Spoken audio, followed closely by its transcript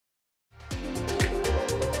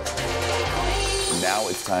now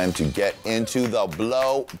it's time to get into the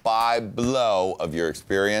blow-by-blow of your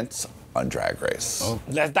experience on Drag Race. Oh.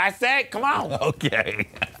 Let's dissect, come on. Okay.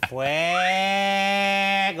 Fuego.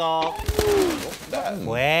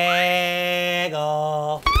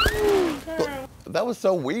 Fuego. That was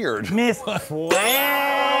so weird. Miss Fuego.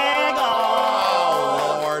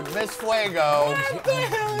 Oh, Lord. Miss Fuego. What the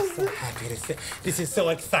hell is this? So happy to see. This is so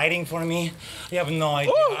exciting for me. You have no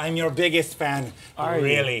idea. Ooh. I'm your biggest fan.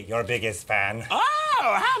 Really, your biggest fan. Oh,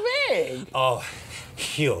 how big? Oh,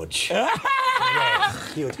 huge.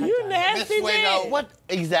 Yes, huge. You nasty Miss Fuego, what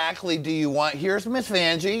exactly do you want? Here's Miss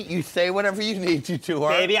Vanjie. You say whatever you need to her.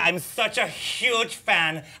 Baby, I'm such a huge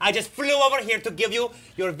fan. I just flew over here to give you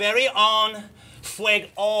your very own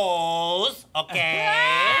Fuegos, okay?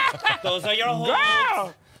 Those are your hooks.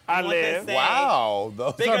 Girl, I live. Wow,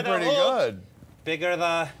 those are pretty good. Bigger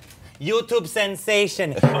the YouTube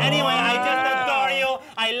sensation. Anyway, I just adore you.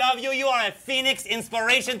 I love you. You are a phoenix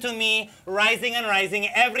inspiration to me, rising and rising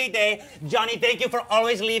every day. Jonny, thank you for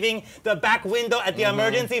always leaving the back window at the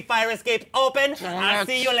emergency fire escape open. I'll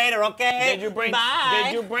see you later, okay? Did you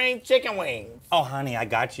bring chicken wings? Oh, honey, I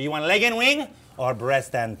got you. You want leg and wing or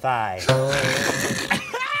breast and thigh? Get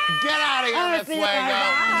out of here, Miss Fuego. See you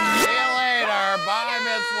later. Bye,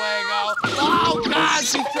 Miss Fuego. Oh, God,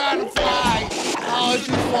 she's trying to fly. Oh,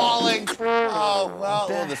 she's falling. Oh,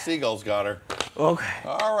 well, the seagulls got her. Okay.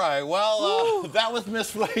 All right, well, that was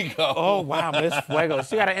Miss Fuego. Oh, wow, Miss Fuego.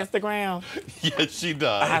 She got an Instagram? Yes, she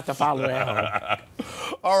does. I have to follow that.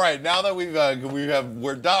 All right, now that we're done.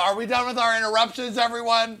 Are we done with our interruptions,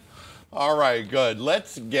 everyone? All right, good.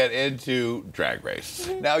 Let's get into Drag Race.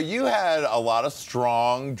 Now, you had a lot of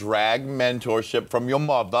strong drag mentorship from your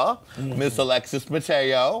mother, Miss Alexis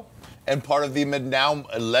Mateo, and part of the now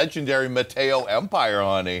legendary Mateo Empire,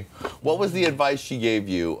 honey. What was the advice she gave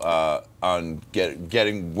you on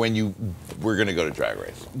getting when you were going to go to Drag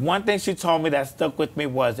Race? One thing she told me that stuck with me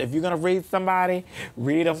was, if you're going to read somebody,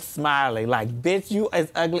 read them smiling. Like, bitch, you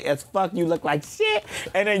as ugly as fuck, you look like shit.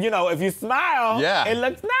 And then, you know, if you smile, it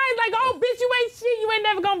looks nice. Like, oh, bitch, you ain't shit. You ain't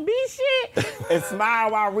never going to be shit. And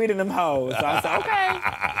smile while reading them hoes. So I said, okay.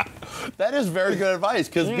 That is very good advice,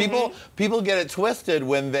 because people get it twisted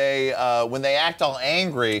when they act all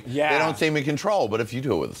angry. They don't seem in control. But if you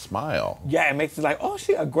do it with a smile, it makes it like, oh,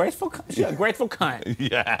 she a graceful cunt.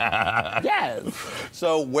 Yeah. Yes.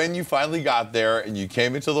 So when you finally got there and you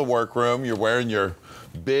came into the workroom, you're wearing your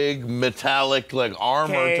big metallic like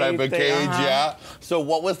armor type of cage, yeah. So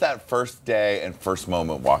what was that first day and first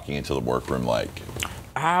moment walking into the workroom like?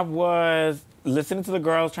 I was listening to the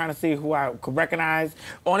girls, trying to see who I could recognize.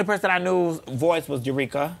 Only person I knew's voice was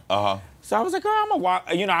Eureka. So I was like, girl, I'm gonna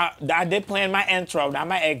walk. You know, I did plan my intro, not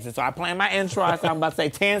my exit. So I planned my intro. I said, I'm about to say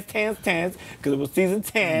tens, because it was season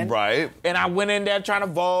 10. Right. And I went in there trying to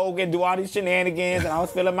vogue and do all these shenanigans, and I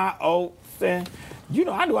was feeling my oats. And, you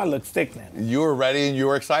know, I knew I looked sickening. You were ready and you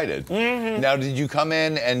were excited. Now, did you come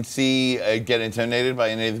in and see, get intimidated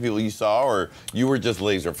by any of the people you saw, or you were just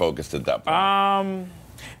laser focused at that point?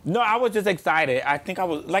 No, I was just excited. I think I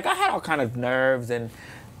was, like, I had all kind of nerves and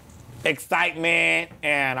excitement,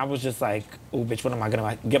 and I was just like, oh, bitch, what am I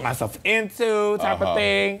gonna get myself into type of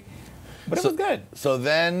thing. But it was good. So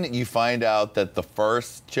then you find out that the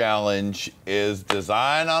first challenge is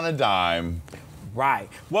design on a dime. Right.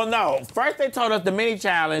 Well, no. First they told us the mini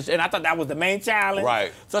challenge, and I thought that was the main challenge.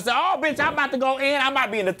 Right. So I said, oh, bitch, I'm about to go in. I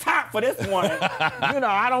might be in the top for this one. You know,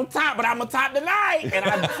 I don't top, but I'm going to top tonight. And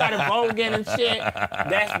I started voguing and shit.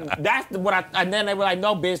 That's what and then they were like,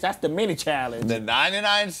 no, bitch, that's the mini challenge. The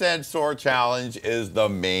 99-cent store challenge is the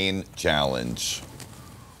main challenge.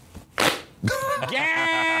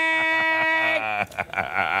 Gang!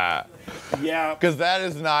 Yeah. Because that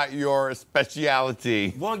is not your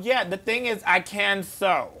specialty. Well, yeah, the thing is, I can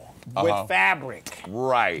sew with fabric.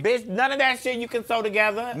 Right. Bitch, none of that shit you can sew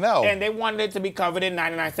together. No. And they wanted it to be covered in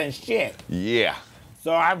 99-cent shit. Yeah.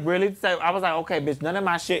 So I really said, I was like, okay, bitch, none of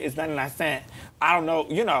my shit is 99-cent. I don't know,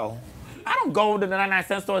 you know. I don't go to the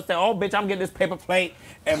 99-cent store and say, oh, bitch, I'm getting this paper plate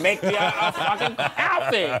and make me a fucking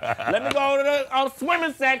outfit. Let me go to the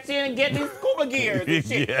swimming section and get these scuba gears and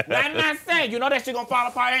shit. 99 cents. You know that shit gonna fall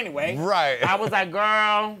apart anyway. Right. I was like,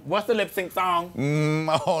 girl, what's the lip sync song?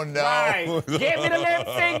 Oh, no. Right. Give me the lip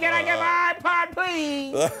sync. Can I get my iPod,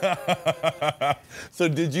 please? So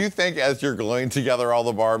did you think as you're gluing together all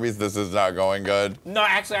the Barbies, this is not going good? No,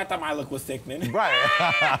 actually, I thought my look was sickening. Right.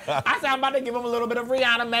 I said, I'm about to give them a little bit of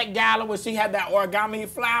Rihanna Met Gala when she had that origami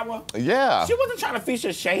flower? Yeah. She wasn't trying to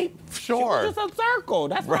feature shape. Sure. She was just a circle.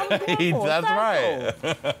 That's what I was going for. That's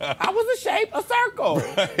right. I was a shape, a circle.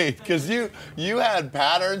 Right, because you had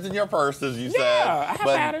patterns in your purses, you said. Yeah, I had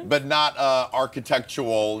patterns. But not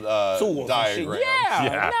architectural diagrams.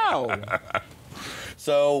 Yeah, no.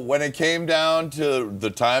 So when it came down to the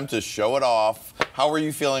time to show it off, how were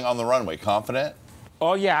you feeling on the runway? Confident?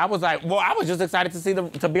 Oh yeah, I was like, well, I was just excited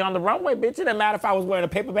to be on the runway, bitch. It didn't matter if I was wearing a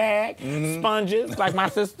paper bag, sponges like my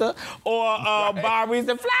sister, or Barbies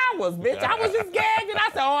and flowers, bitch. I was just gagging. I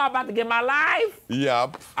said, oh, I'm about to get my life.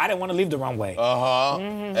 Yep. I didn't want to leave the runway.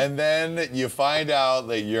 And then you find out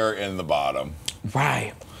that you're in the bottom.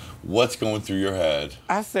 Right. What's going through your head?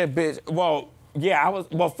 I said, bitch, well, yeah,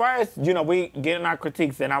 well, first, you know, we getting our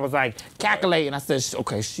critiques, and I was like, calculating. I said,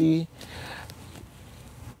 okay, she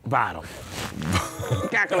bottom.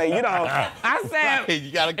 Calculate, you know. I said, Right,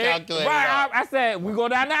 you gotta calculate. Right, I said, we go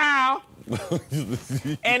down the aisle.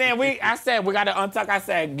 And then I said, we gotta untuck. I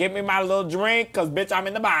said, give me my little drink, cause bitch, I'm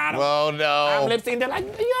in the bottom. Oh no. I'm lip syncing. They're like,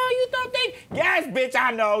 yo, you don't think? Yes, bitch,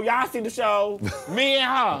 I know. Y'all see the show. Me and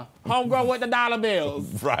her, homegirl with the dollar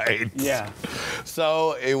bills. Right. Yeah.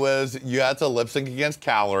 So you had to lip sync against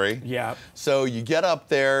Calorie. Yeah. So you get up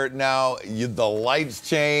there, now the lights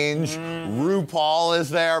change, RuPaul is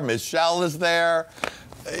there, Michelle is there.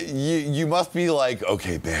 You must be like,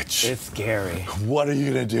 okay, bitch. It's scary. What are you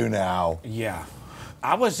gonna do now? Yeah.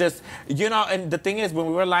 I was just, you know, and the thing is, when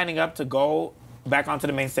we were lining up to go back onto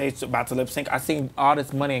the main stage about to lip sync, I seen all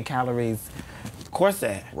this money and calories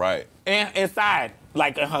corset. Right. And inside,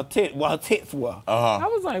 like her tits were. I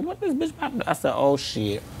was like, what this bitch about to do? I said, oh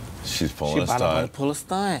shit. She's pulling She a about to stunt. pull a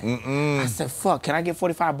stunt. I said, fuck, can I get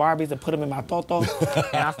 45 Barbies and put them in my toto?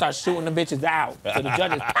 And I start shooting the bitches out to the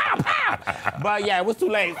judges. Pow, pow. But yeah, it was too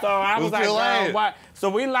late. So I was like, girl, what?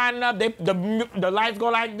 So we lining up. The lights go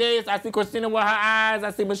like this. I see Christina with her eyes.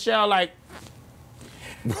 I see Michelle like.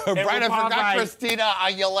 Right, I forgot Christina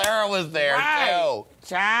Aguilera was there too.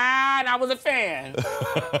 Child, I was a fan.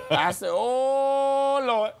 I said, oh,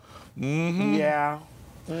 Lord. Yeah.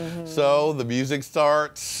 So the music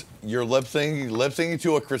starts. You're lip syncing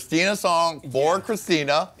to a Christina song for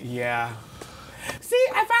Christina. Yeah. See,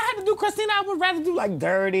 if I had to do Christina, I would rather do like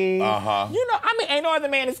Dirty. You know, I mean, Ain't No Other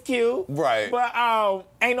Man is cute. Right. But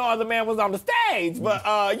Ain't No Other Man was on the stage. But,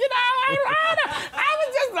 you know, I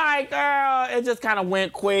was just like, girl, it just kind of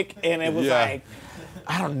went quick. And it was like,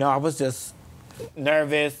 I don't know, I was just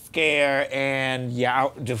nervous, scared, and yeah,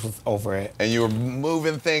 I just was over it. And you were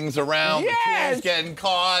moving things around. Yes. The twins getting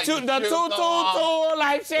caught. The tour,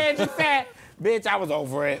 like Shan just said. Bitch, I was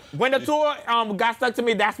over it. When the tour got stuck to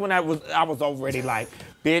me, that's when I was already like,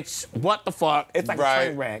 bitch, what the fuck? It's like a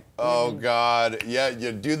train wreck. Oh, God. Yeah,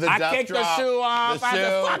 you do the death drop. I kicked the shoe off. I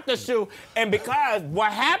said, fuck the shoe. And because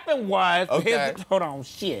what happened was, hold on,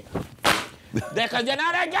 shit. Because you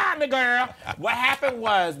know that got me, girl. What happened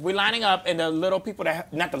was, we lining up, and the little people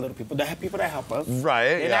not the little people, the people that help us.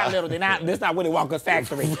 Right, They're not little, this not Willy Wonka's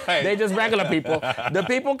factory. They just regular people. The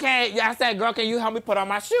people came, I said, girl, can you help me put on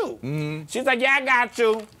my shoe? She's like, yeah, I got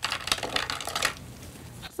you.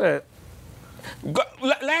 I said,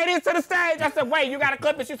 ladies to the stage. I said, wait, you got to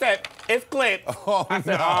clip it? She said, it's clipped. Oh, I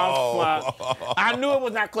said, oh, fuck. I knew it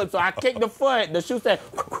was not clipped, so I kicked the foot. The shoe said,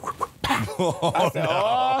 I said,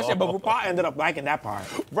 oh, shit. But RuPaul ended up liking that part.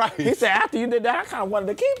 Right. He said, after you did that, I kind of wanted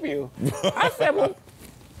to keep you. I said, well,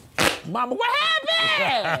 Mama, what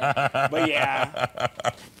happened? But yeah,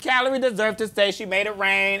 Calorie deserved to stay. She made it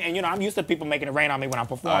rain. And, you know, I'm used to people making it rain on me when I'm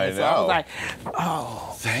performing. So I was like,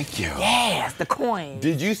 oh. Thank you. Yes, the coin.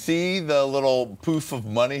 Did you see the little poof of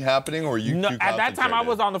money happening, or you? No, at that time, I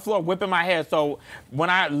was on the floor whipping my hair. So when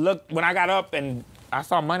I got up and I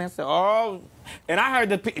saw money, I said, oh. And I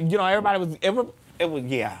heard you know, everybody was, it was,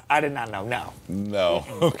 yeah, I did not know, no. No,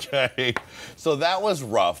 okay. So that was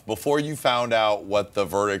rough. Before you found out what the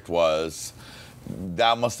verdict was,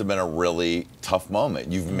 that must have been a really tough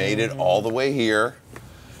moment. You've made it all the way here.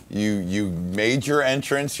 You made your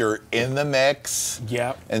entrance, you're in the mix.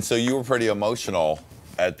 Yep. And so you were pretty emotional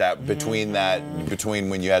at that, between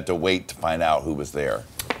when you had to wait to find out who was there.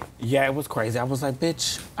 Yeah, it was crazy. I was like,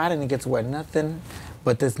 bitch, I didn't get to wear nothing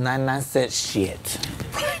but this 99-cent shit.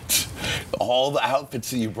 Right. All the outfits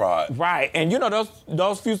that you brought. Right, and you know,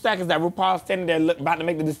 those few seconds that RuPaul's standing there about to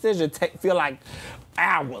make the decision feel like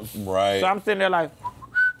hours. Right. So I'm sitting there like,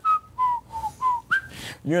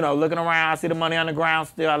 you know, looking around, I see the money on the ground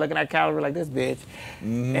still, I looking at Calorie like this bitch.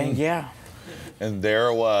 And yeah. And there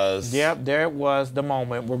it was. Yep, there it was, the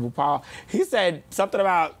moment where RuPaul, he said something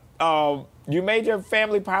about, you made your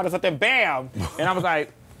family proud of something, bam. And I was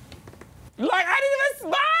like I didn't even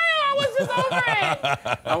smile. I was just over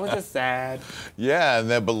it. I was just sad. Yeah, and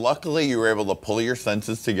then but luckily you were able to pull your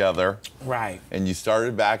senses together. Right. And you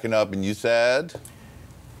started backing up, and you said,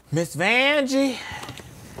 Miss Vanjie,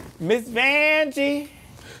 Miss Vanjie.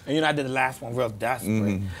 And you know I did the last one real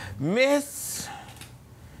desperate. Miss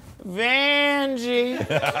Vanjie.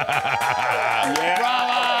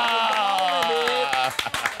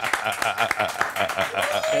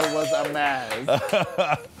 It was a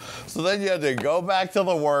mess. So then you had to go back to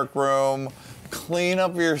the workroom, clean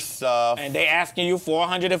up your stuff. And they asking you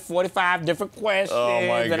 445 different questions. Oh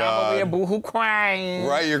my and God. I'm over here boohoo crying.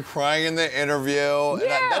 Right, you're crying in the interview. And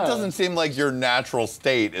that Yeah. doesn't seem like your natural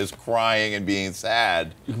state is crying and being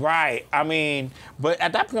sad. Right. I mean, but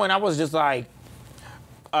at that point I was just like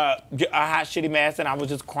a hot shitty mess, and I was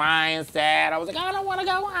just crying, sad. I was like, I don't want to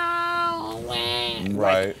go home.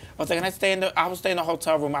 Right. Like, I was like, I would stay in the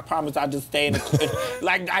hotel room. I promise I'd just stay in the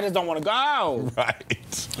like I just don't want to go. Right.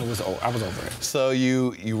 I was over it. So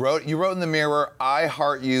you wrote in the mirror, I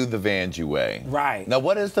heart you the Vanjie way. Right. Now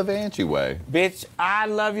what is the Vanjie way? Bitch, I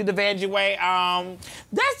love you the Vanjie way.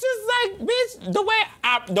 That's just like, bitch,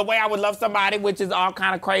 the way I would love somebody, which is all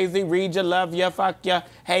kind of crazy. Read you, love you, fuck you,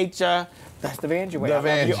 hate you. That's the Vanjie way. The I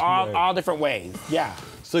love you Vanjie way. all different ways. Yeah.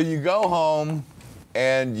 So you go home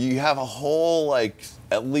and you have a whole like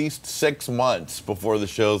at least 6 months before the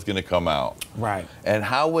show's gonna come out. Right. And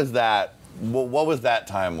how was that? What was that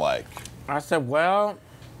time like? I said, well,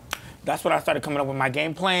 that's when I started coming up with my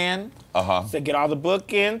game plan. Said, get all the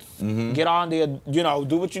bookings, get on the,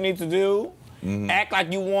 do what you need to do. Act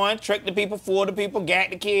like you won, trick the people, fool the people,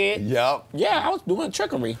 gag the kid. Yep. Yeah, I was doing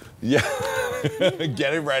trickery. Yeah.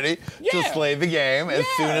 Getting ready to Yeah. slay the game as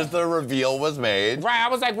soon Yeah. as the reveal was made. Right, I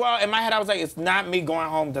was like, well, in my head, I was like, it's not me going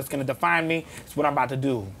home that's gonna define me. It's what I'm about to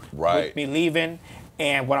do. Right. With me leaving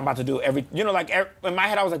and what I'm about to do. In my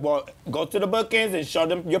head, I was like, well, go to the bookings and show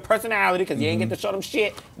them your personality, because you ain't get to show them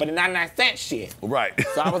shit, but the 99-cent shit. Right.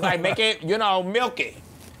 So I was like, make it, milk it.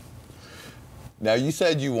 Now, you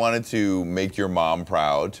said you wanted to make your mom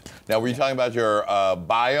proud. Now, were you talking about your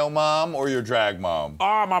bio mom or your drag mom?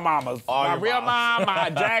 All my mamas. All my your real moms. mom, my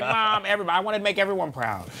drag mom, everybody. I wanted to make everyone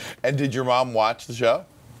proud. And did your mom watch the show?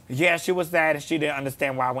 Yeah, she was sad and she didn't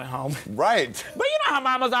understand why I went home. Right. But you know how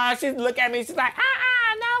mamas are. She'd look at me, she's like,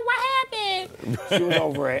 no, what happened? She was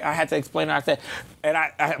over it. I had to explain it. I said, and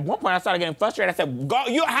I at one point I started getting frustrated. I said,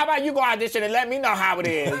 how about you go audition and let me know how it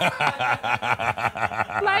is? Like,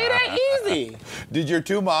 it ain't easy. Did your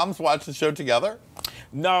two moms watch the show together?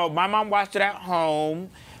 No, my mom watched it at home.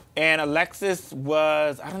 And Alexis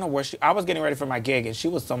was, I don't know where I was getting ready for my gig, and she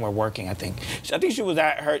was somewhere working, I think. I think she was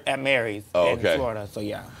at Mary's in Florida, so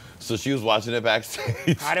yeah. So she was watching it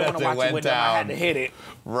backstage. I didn't want to watch it with them. I had to hit it.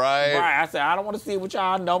 Right. Right. I said, I don't want to see it with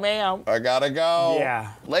y'all. No, ma'am. I gotta go.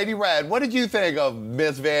 Yeah. Lady Red, what did you think of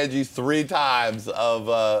Miss Vanjie's 3 times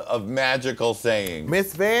of magical singing?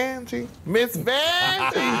 Miss Vanjie, Miss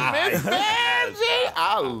Vanjie, Miss Vanjie.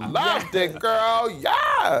 I loved it, girl.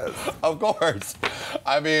 Yes. Of course.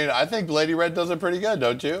 I mean, I think Lady Red does it pretty good,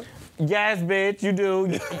 don't you? Yes, bitch, you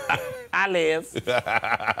do. I live.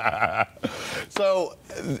 So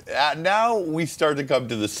now we start to come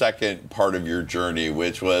to the second part of your journey,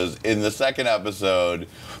 which was in the second episode,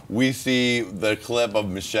 we see the clip of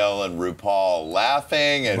Michelle and RuPaul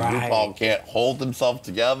laughing, and Right. RuPaul can't hold himself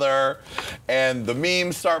together, and the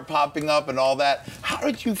memes start popping up and all that. How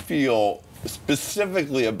did you feel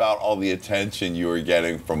specifically about all the attention you were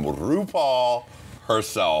getting from RuPaul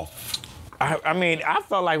herself? I mean, I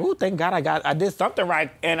felt like, ooh, thank God I did something right.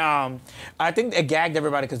 And I think it gagged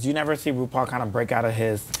everybody, because you never see RuPaul kind of break out of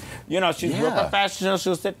his, she's real professional.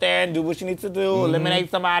 She'll sit there and do what she needs to do, eliminate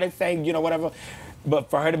somebody, say, whatever. But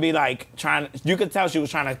for her to be like you could tell she was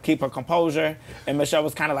trying to keep her composure, and Michelle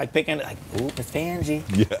was kind of like picking, like, ooh, Miss Vanjie.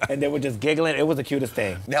 Yeah. And they were just giggling. It was the cutest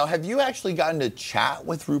thing. Now, have you actually gotten to chat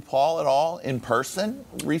with RuPaul at all in person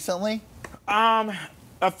recently?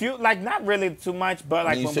 A few, like, not really too much, but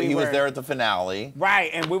like You when said we he were was there at the finale.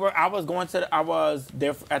 Right, and I was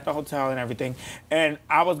there at the hotel and everything, and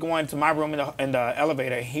I was going to my room in the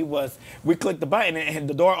elevator. We clicked the button and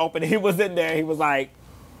the door opened, and he was in there. He was like,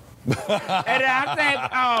 and then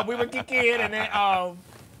I said, we were kicking, and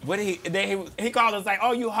then he called us like,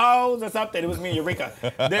 oh, you hoes or something. It was me and Eureka.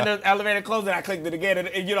 Then the elevator closed and I clicked it again,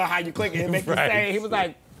 and you know how you click it, it makes you say. He was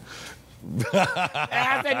like. And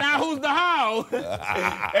I said, now who's the hoe?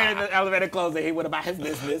 And the elevator closed and he went about his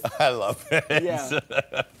business. I love it. Yeah.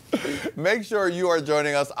 Make sure you are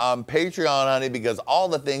joining us on Patreon, honey, because all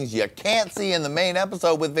the things you can't see in the main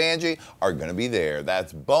episode with Vanjie are going to be there.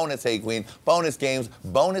 That's bonus Hey Qween, bonus games,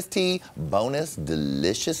 bonus tea, bonus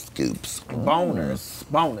delicious scoops. Boners.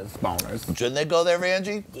 Shouldn't they go there,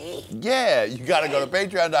 Vanjie? Yeah, you got to go to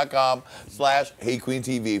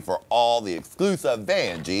patreon.com/HeyQueenTV for all the exclusive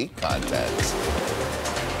Vanjie content.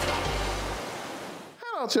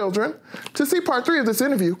 Hello, children. To see part 3 of this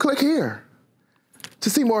interview, click here. To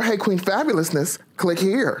see more Hey Qween fabulousness, click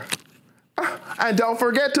here. And don't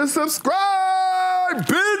forget to subscribe,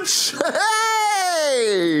 bitch!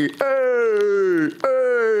 Hey! Hey!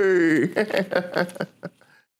 Hey!